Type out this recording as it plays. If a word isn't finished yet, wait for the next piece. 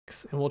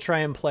lyrics, and we'll try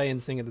and play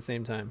and sing at the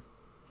same time.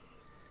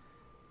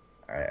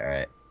 All right, all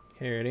right.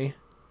 Okay, ready?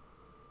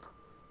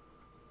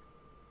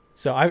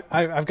 So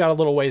I've got a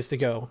little ways to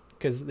go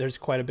because there's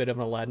quite a bit of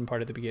an Aladdin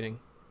part at the beginning.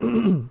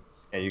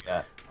 Yeah, you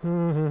got.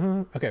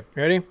 Okay,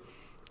 ready?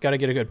 Got to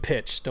get a good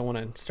pitch. Don't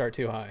want to start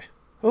too high.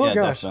 Oh Yeah,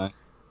 gosh. definitely.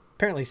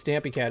 Apparently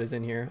Stampy Cat is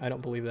in here. I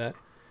don't believe that.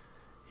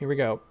 Here we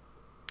go.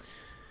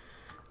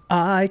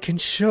 I can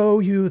show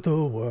you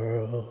the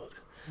world,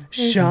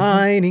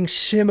 shining,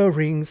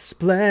 shimmering,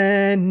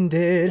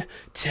 splendid.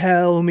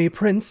 Tell me,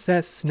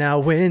 princess, now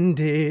when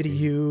did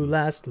you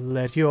last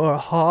let your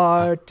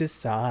heart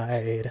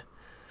decide?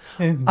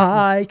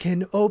 I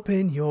can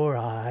open your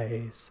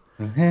eyes,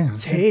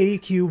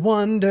 take you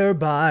wonder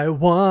by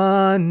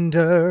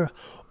wonder,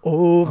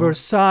 over,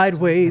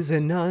 sideways,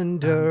 and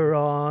under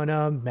on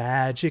a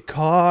magic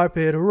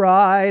carpet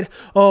ride.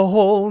 A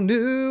whole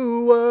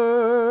new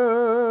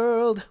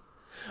world,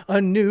 a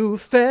new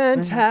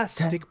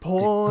fantastic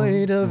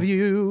point of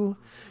view.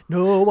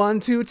 No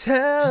one to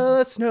tell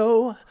us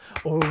no,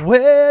 or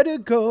where to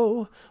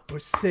go, or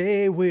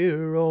say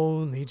we're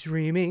only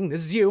dreaming.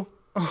 This is you.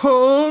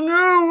 Oh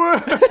no!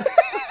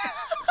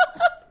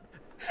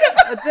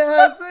 A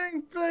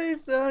dazzling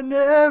place I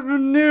never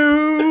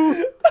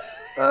knew.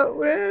 But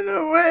when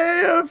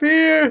away up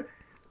here,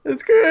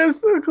 it's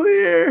crystal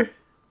clear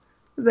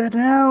that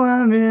now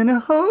I'm in a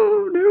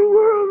whole new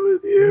world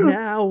with you.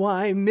 Now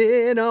I'm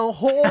in a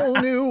whole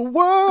new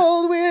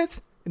world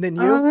with... And then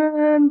you.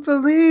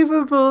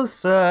 Unbelievable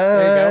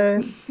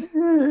There sights,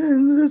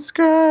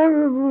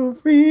 indescribable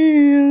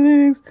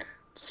feelings,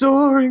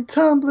 soaring,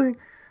 tumbling,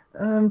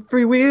 I'm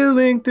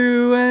freewheeling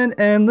through an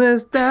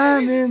endless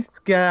diamond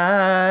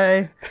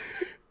sky.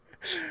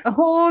 A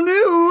whole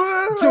new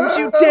world. Don't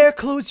you dare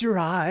close your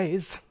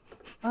eyes.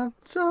 I'm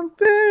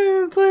something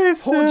in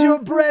place. Hold your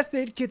breath,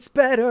 it gets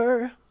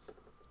better.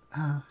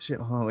 Oh shit!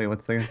 Hold on, wait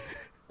 1 second.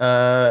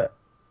 Where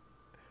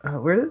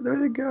did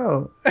it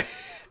go?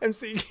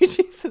 MC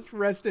Jesus,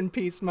 rest in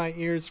peace, my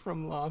ears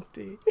from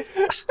Lofty.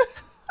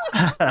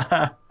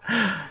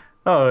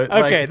 Oh,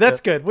 okay,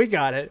 that's good. We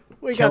got it.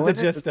 We got the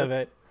gist of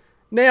it.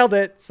 Nailed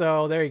it.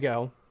 So there you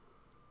go.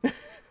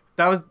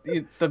 That was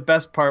the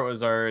best part.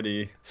 Was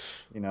already,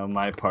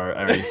 my part.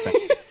 I already sang.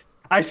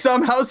 I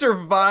somehow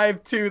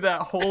survived too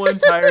that whole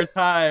entire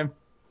time.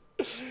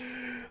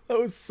 That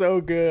was so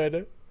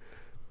good.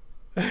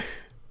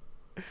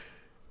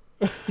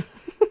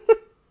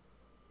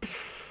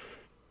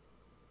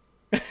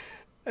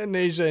 And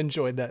Asia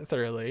enjoyed that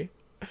thoroughly.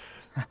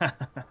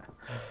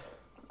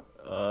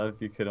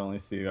 If you could only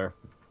see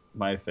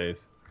my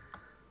face.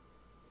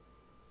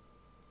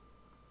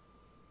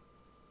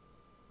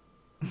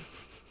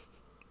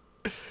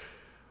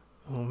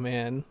 Oh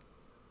man.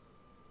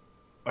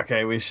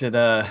 Okay, we should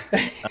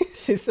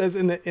She says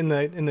in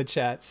the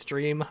chat,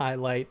 stream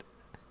highlight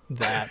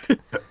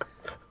that.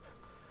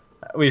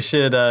 we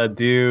should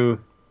do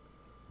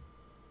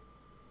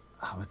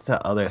what's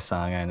that other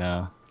song I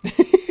know?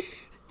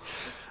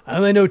 I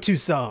only know 2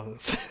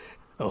 songs.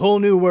 A Whole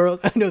New World.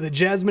 I know the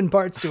Jasmine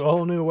parts to A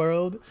Whole New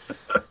World.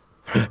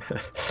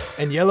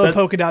 And Yellow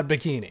Polka Dot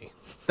Bikini.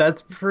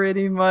 That's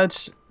pretty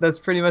much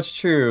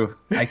true.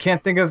 I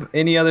can't think of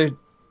any other,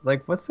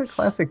 like, what's the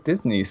classic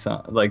Disney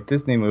song, like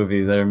Disney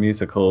movies that are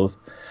musicals?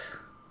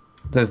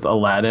 There's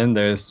Aladdin,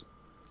 there's...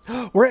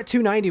 We're at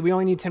 290. We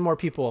only need 10 more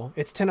people.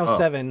 It's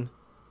 10:07.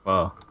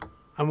 Wow.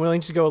 I'm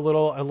willing to go a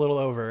little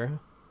over.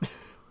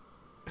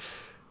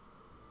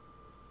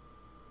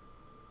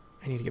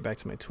 I need to get back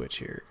to my Twitch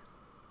here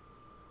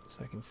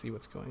so I can see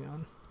what's going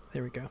on.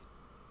 There we go.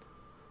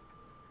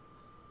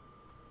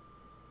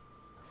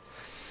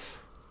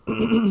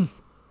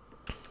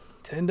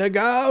 10 to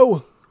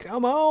go.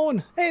 Come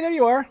on. Hey, there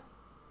you are.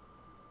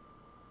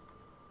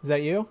 Is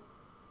that you?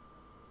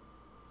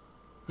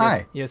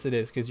 Hi. Yes, it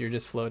is, because you're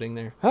just floating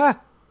there. Ah!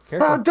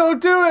 Careful. Oh, don't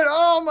do it!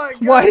 Oh my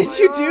god! Why did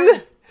you do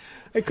that?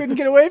 I couldn't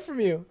get away from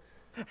you.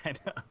 I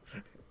know.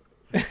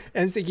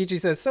 And Sikichi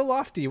says, so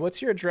Lofty,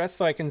 what's your address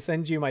so I can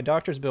send you my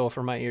doctor's bill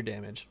for my ear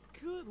damage?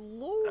 Good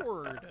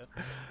lord.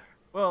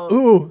 Well,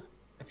 Ooh.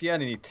 if you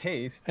had any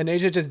taste. And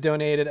Asia just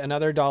donated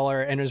another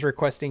 $1 and is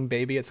requesting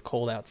Baby It's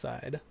Cold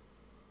Outside.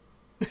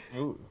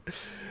 Ooh.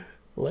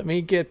 Let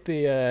me get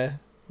the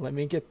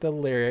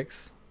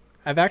lyrics.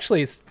 I've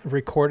actually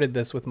recorded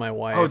this with my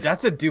wife. Oh,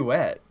 that's a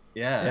duet.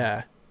 Yeah.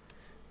 Yeah.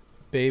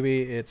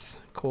 Baby It's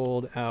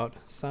Cold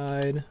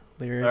Outside.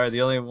 Lyrics. Sorry,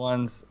 the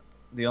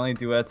only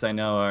duets I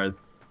know are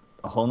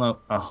a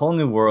whole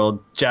new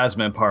world,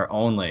 Jasmine part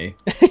only.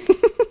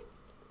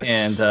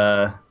 And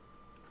I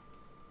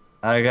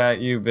got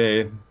you,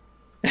 babe.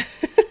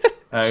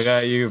 I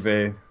got you,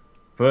 babe.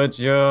 Put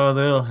your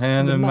little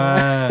hand in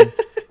mine.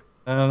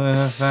 I'm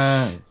gonna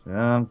find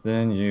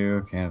something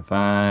you can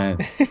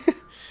find.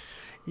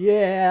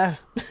 Yeah.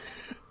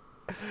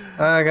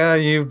 I got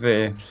you,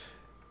 babe.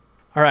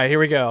 All right, here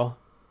we go.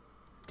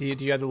 Do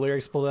you have the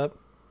lyrics pulled up?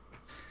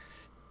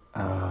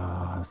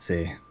 Let's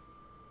see.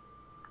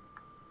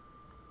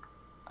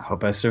 I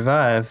hope I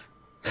survive.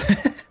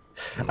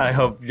 I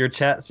hope your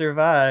chat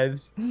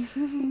survives.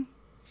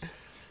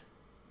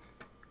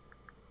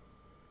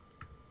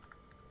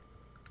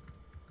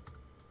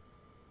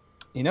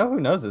 You know who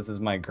knows this is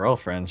my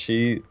girlfriend.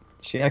 She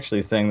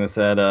actually sang this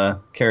at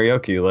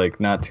karaoke like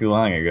not too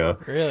long ago.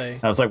 Really?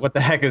 I was like, what the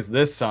heck is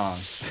this song?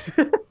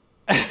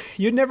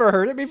 You'd never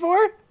heard it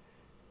before?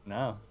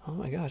 No. Oh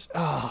my gosh.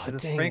 Oh, Is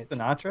this dang Frank it.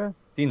 Sinatra?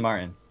 Dean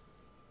Martin.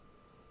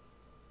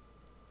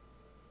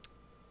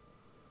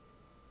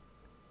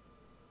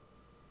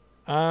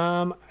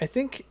 I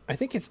think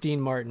it's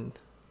Dean Martin.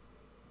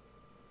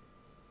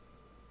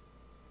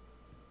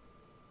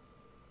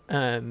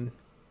 Um,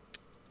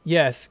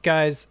 yes,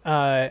 guys.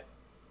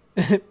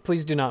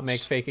 Please do not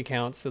make fake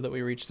accounts so that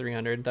we reach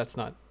 300. That's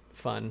not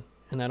fun,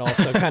 and that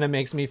also kind of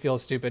makes me feel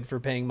stupid for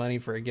paying money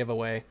for a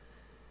giveaway.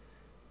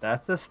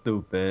 That's a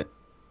stupid.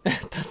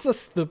 That's so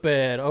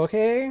stupid.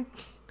 Okay.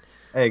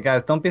 Hey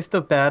guys, don't be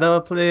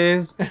stupid,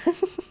 please.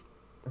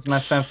 It's my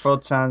friend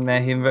Fultron,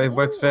 man. He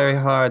works very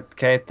hard.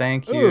 Okay,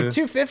 thank Ooh, you.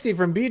 250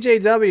 from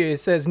BJW. It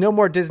says no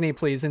more Disney,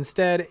 please.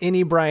 Instead,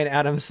 any Bryan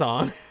Adams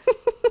song.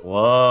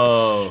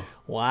 Whoa.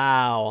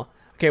 Wow.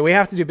 Okay, we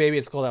have to do "Baby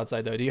It's Cold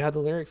Outside" though. Do you have the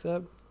lyrics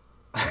up?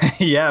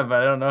 Yeah,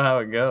 but I don't know how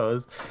it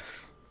goes.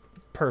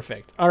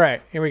 Perfect. All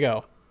right, here we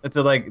go. It's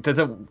a, like, does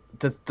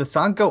the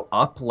song go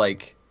up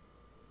like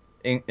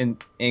in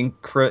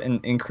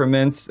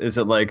increments? Is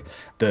it like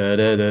da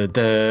da da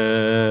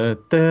da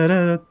da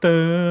da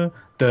da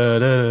da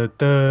da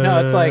da? No,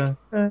 it's like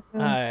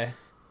Da?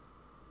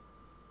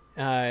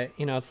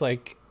 it's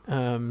like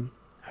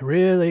I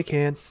really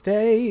can't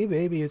stay,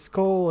 baby, it's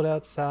cold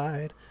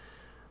outside.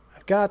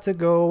 I've got to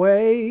go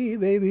away,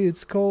 baby,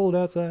 it's cold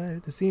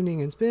outside. This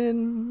evening has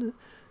been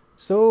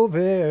so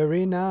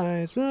very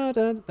nice.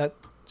 That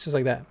just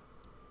like that.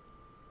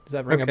 Does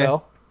that ring a Okay.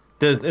 bell?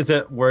 Is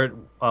it word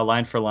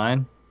line for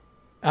line?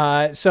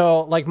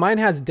 So like mine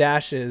has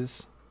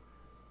dashes,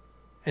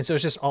 and so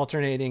it's just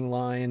alternating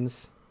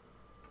lines.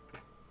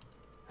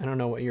 I don't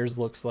know what yours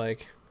looks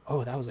like.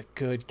 Oh, that was a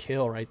good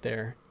kill right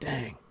there.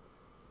 Dang.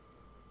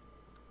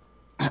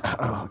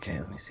 Oh, okay.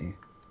 Let me see.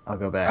 I'll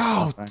go back.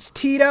 Oh, That's fine. it's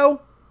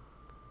Tito.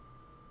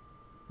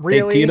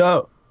 Really? Hey,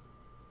 Tito.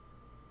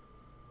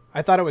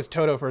 I thought it was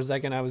Toto for a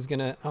second. I was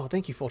gonna. Oh,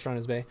 thank you, Fultron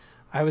is Bay.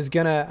 I was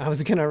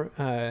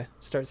gonna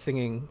start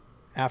singing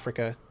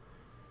Africa.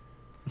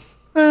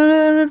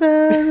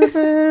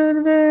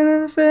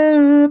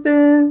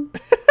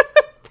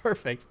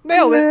 Perfect.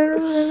 Nailed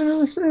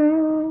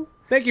it.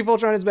 Thank you,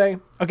 Fultron is Bay.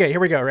 Okay, here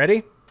we go.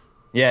 Ready?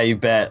 Yeah, you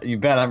bet. You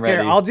bet I'm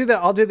ready. Here, I'll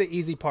do the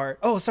easy part.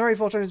 Oh, sorry,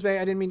 Fultron is Bay.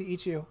 I didn't mean to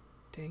eat you.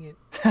 Dang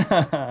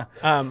it.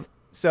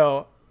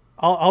 So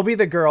I'll be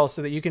the girl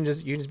so that you can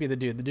just be the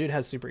dude. The dude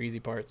has super easy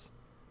parts.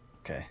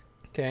 Okay.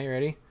 Okay, you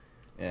ready?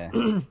 Yeah.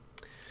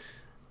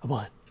 A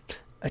one,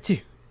 a two,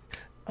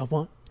 a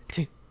one,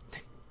 two,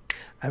 three.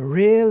 I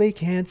really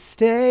can't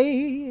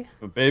stay.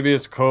 But baby,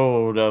 it's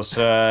cold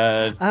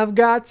outside. I've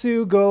got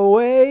to go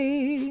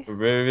away. But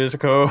baby, it's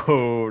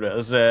cold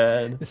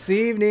outside. This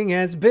evening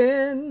has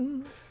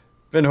been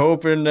Been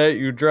hoping that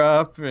you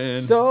drop in.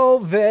 so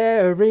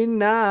very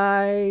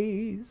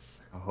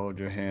nice. I'll hold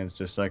your hands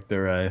just like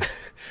they're ice.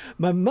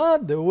 My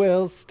mother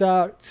will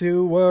start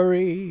to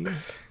worry.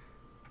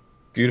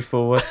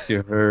 Beautiful, what's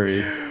your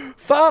hurry?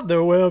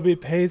 Father will be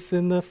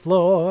pacing the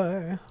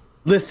floor.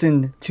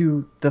 Listen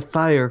to the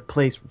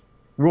fireplace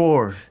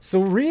roar.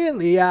 So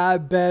really, I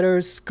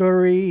better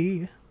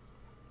scurry.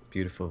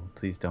 Beautiful,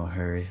 please don't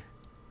hurry.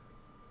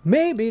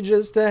 Maybe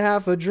just a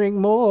half a drink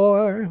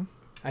more.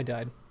 I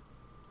died.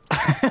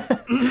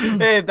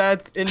 Hey,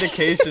 that's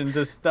indication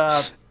to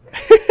stop.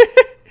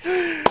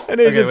 And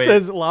it Okay, just wait.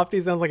 says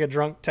Lofty sounds like a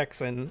drunk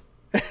Texan.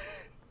 I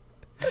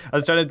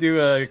was trying to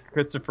do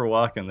Christopher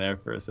Walken there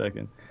for a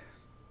second.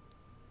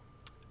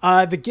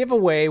 The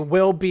giveaway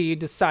will be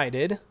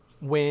decided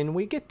when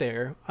we get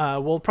there.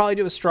 We'll probably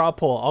do a straw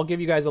poll. I'll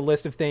give you guys a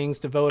list of things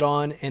to vote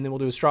on, and then we'll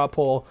do a straw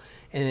poll.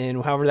 And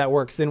then however that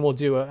works, then we'll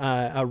do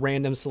a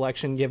random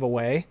selection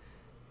giveaway.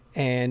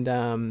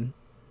 And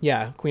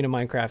yeah, Queen of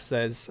Minecraft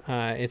says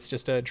it's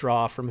just a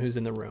draw from who's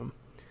in the room.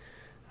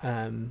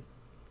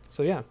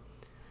 So yeah.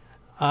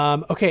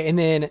 Okay, and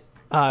then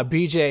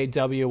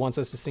BJW wants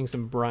us to sing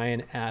some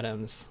Bryan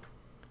Adams.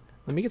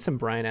 Let me get some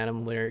Bryan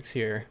Adams lyrics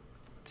here.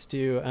 Let's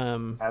do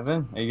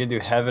Heaven? Are you gonna do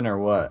heaven or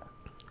what?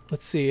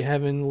 let's see,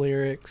 Heaven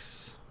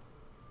lyrics.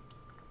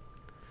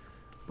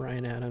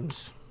 Bryan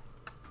Adams.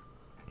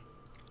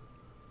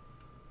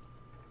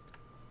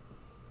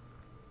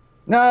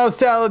 No,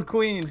 Salad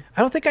Queen.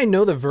 I don't think I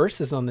know the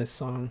verses on this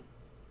song.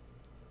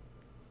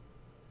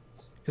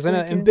 Because I know,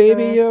 and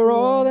baby, you're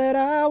all that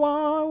I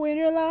want when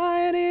you're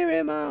lying here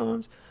in my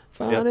arms,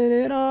 finding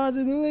it hard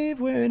to believe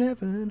we're in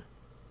heaven.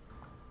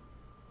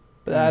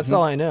 But that's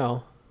all I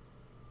know.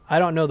 I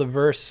don't know the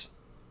verse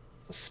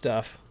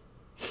stuff.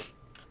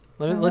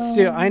 Let's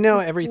do. I know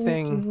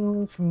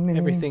everything.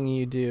 Everything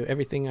you do.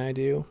 Everything I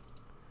do.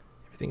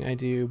 Everything I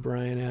do.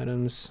 Bryan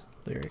Adams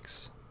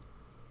lyrics.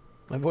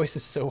 My voice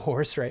is so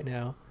hoarse right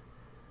now.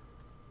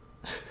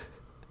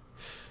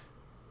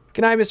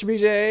 Good night, Mr.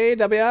 BJ.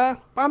 W.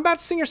 I'm about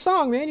to sing your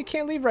song, man. You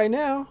can't leave right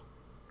now.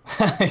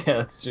 Yeah,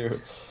 that's true.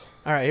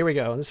 All right, here we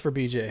go. This is for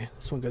BJ.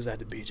 This one goes out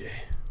to BJ.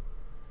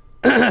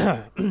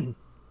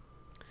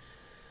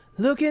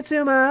 Look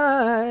into my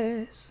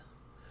eyes.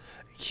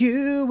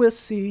 You will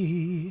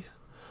see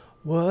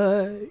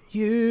what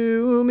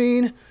you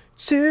mean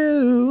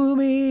to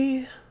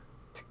me.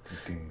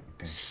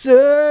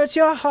 Search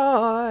your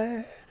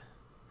heart,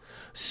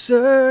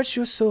 search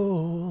your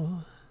soul,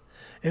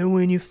 and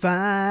when you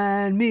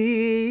find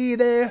me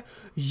there,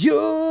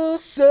 you'll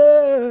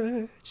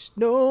search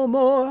no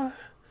more.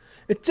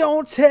 And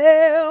don't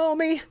tell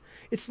me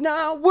it's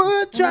not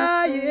worth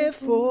trying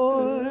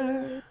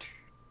for.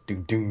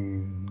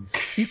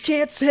 You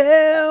can't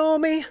tell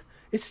me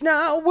it's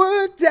not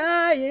worth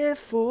dying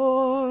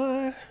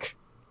for.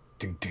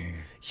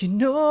 You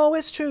know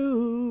it's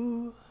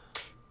true.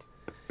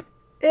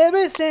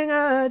 Everything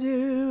I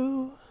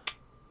do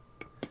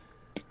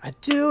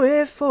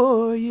it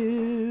for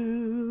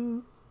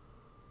you.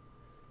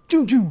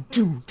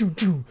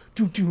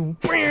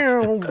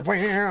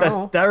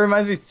 That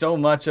reminds me so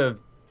much of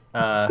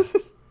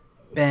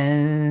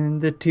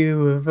and the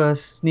two of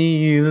us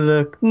need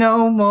look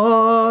no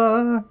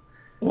more.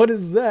 What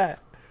is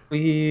that?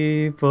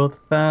 We both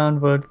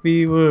found what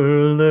we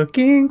were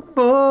looking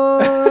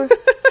for.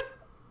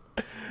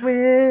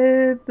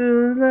 With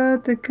the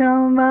love to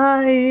call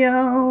my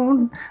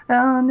own,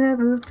 I'll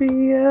never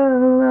be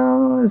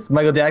alone. It's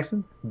Michael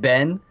Jackson.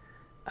 Ben.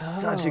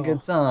 Such a good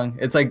song.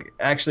 It's like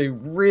actually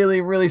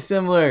really, really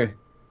similar.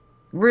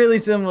 Really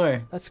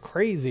similar. That's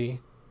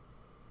crazy.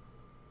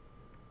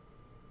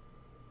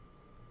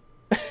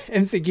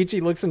 MC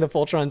Geechee looks into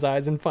Fultron's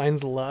eyes and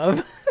finds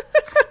love.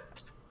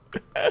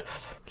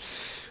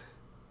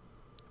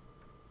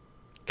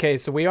 Okay,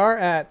 so we are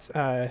at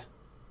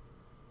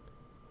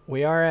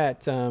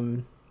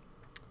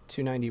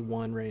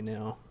 291 right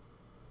now.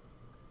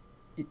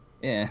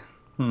 Yeah.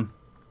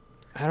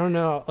 I don't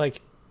know,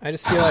 like I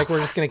just feel like we're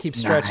just gonna keep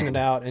stretching it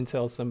out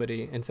until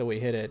we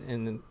hit it,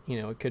 and then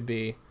it could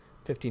be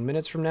 15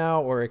 minutes from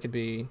now, or it could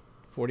be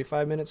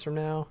 45 minutes from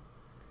now.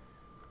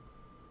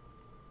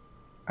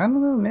 I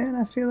don't know, man.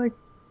 I feel like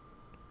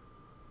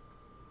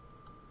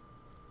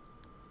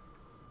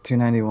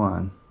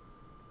 291.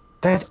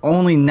 That's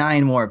only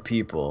 9 more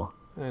people.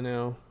 I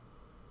know.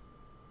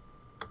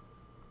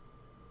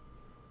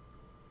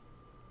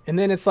 And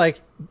then it's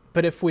like,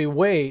 but if we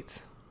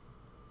wait,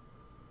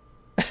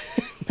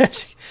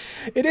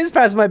 it is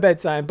past my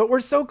bedtime, but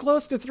we're so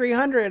close to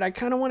 300. I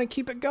kind of want to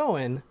keep it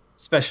going.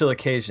 Special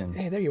occasion.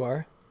 Hey, there you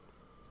are.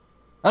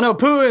 Oh no,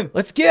 Poohin!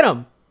 Let's get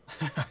him.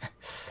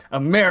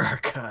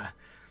 America.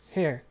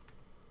 Here.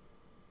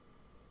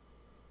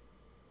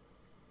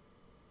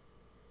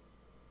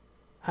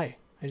 Hi.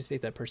 I just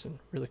ate that person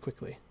really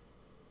quickly.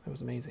 That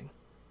was amazing.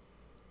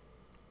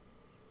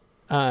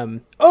 Oh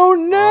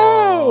no!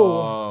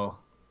 Oh,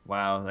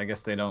 wow. I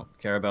guess they don't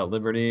care about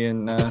liberty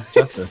and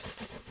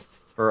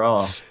justice for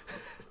all.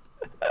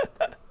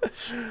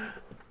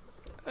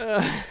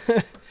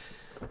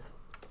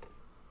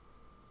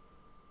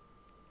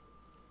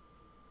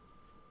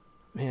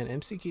 Man,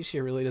 MC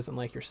Geechee really doesn't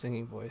like your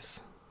singing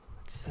voice.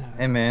 It's sad.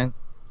 Hey, man.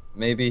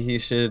 Maybe he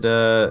should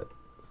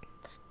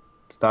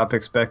stop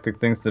expecting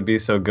things to be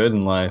so good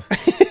in life.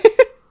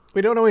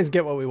 We don't always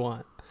get what we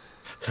want.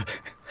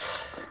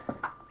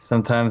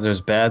 Sometimes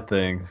there's bad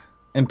things.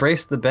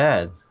 Embrace the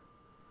bad.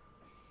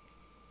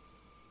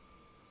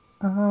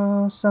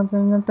 Oh,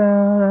 something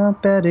about our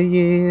better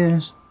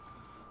years.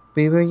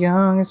 We were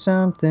young and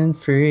something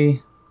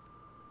free.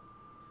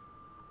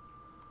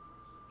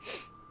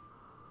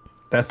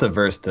 That's the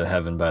verse to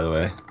Heaven, by the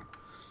way.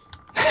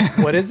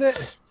 What is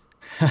it?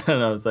 I don't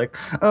know. It's like,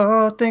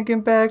 oh,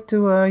 thinking back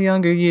to our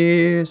younger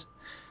years.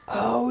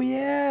 Oh,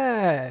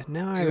 yeah.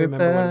 Now I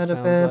remember what it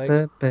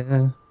sounds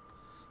like.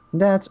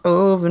 That's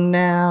over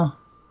now.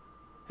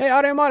 Hey,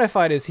 Audio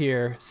Modified is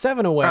here.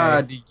 7 away.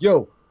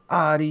 Audio.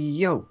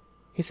 Audio.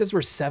 He says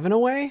we're 7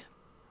 away?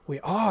 We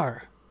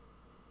are.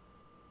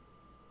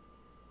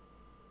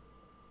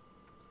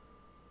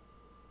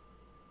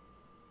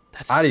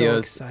 That's so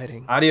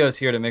exciting. Audio's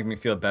here to make me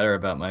feel better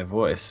about my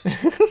voice.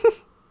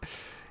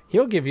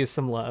 He'll give you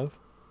some love.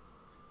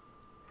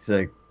 He's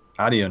like,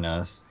 Audio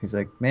knows. He's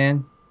like,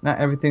 man, not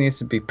everything needs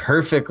to be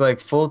perfect like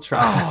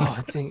Fultron.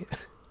 Oh, dang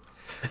it.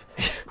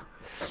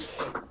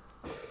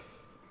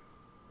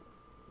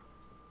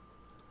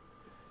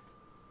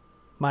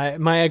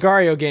 My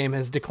Agario game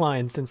has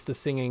declined since the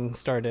singing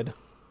started.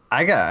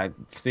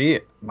 See,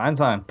 mine's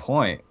on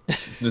point.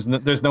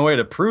 There's no way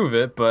to prove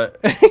it, but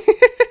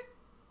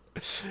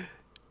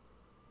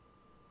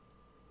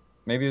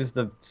maybe it's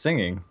the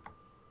singing.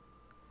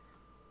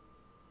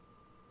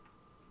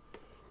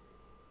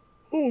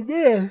 Oh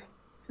man,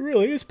 it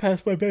really is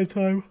past my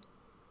bedtime.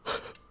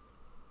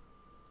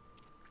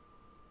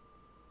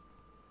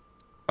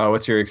 Oh,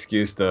 what's your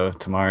excuse though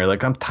tomorrow? You're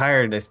like, I'm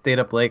tired. I stayed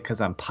up late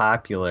because I'm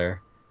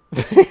popular.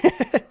 You're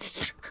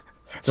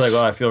like,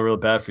 oh, I feel real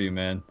bad for you,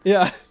 man.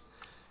 Yeah.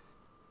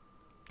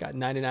 Got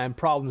 99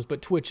 problems,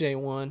 but Twitch ain't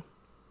one.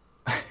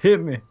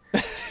 Hit me.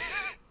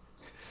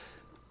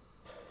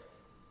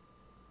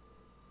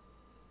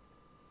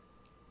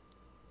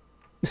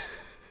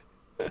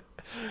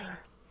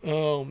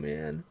 Oh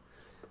man.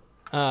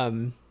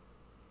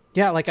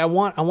 Yeah, like I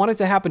want it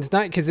to happen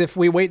tonight, because if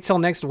we wait till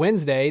next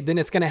Wednesday, then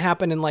it's going to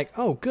happen in like,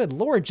 oh, good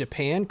Lord,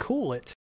 Japan, cool it.